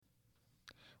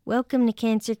Welcome to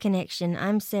Cancer Connection.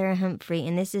 I'm Sarah Humphrey,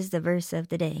 and this is the verse of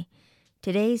the day.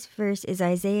 Today's verse is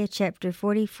Isaiah chapter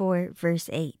 44, verse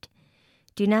 8.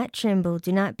 Do not tremble,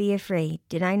 do not be afraid.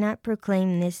 Did I not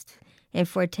proclaim this and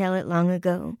foretell it long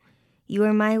ago? You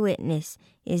are my witness.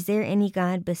 Is there any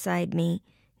God beside me?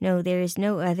 No, there is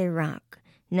no other rock.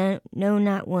 No,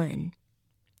 not one.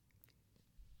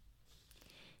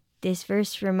 This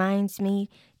verse reminds me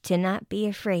to not be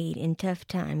afraid in tough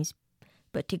times,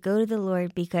 but to go to the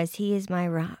Lord because He is my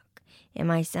rock and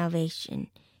my salvation,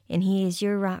 and He is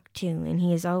your rock too, and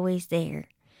He is always there.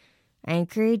 I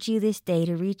encourage you this day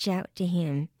to reach out to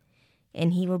Him,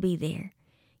 and He will be there.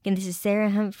 Again, this is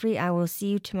Sarah Humphrey. I will see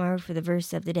you tomorrow for the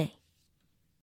verse of the day.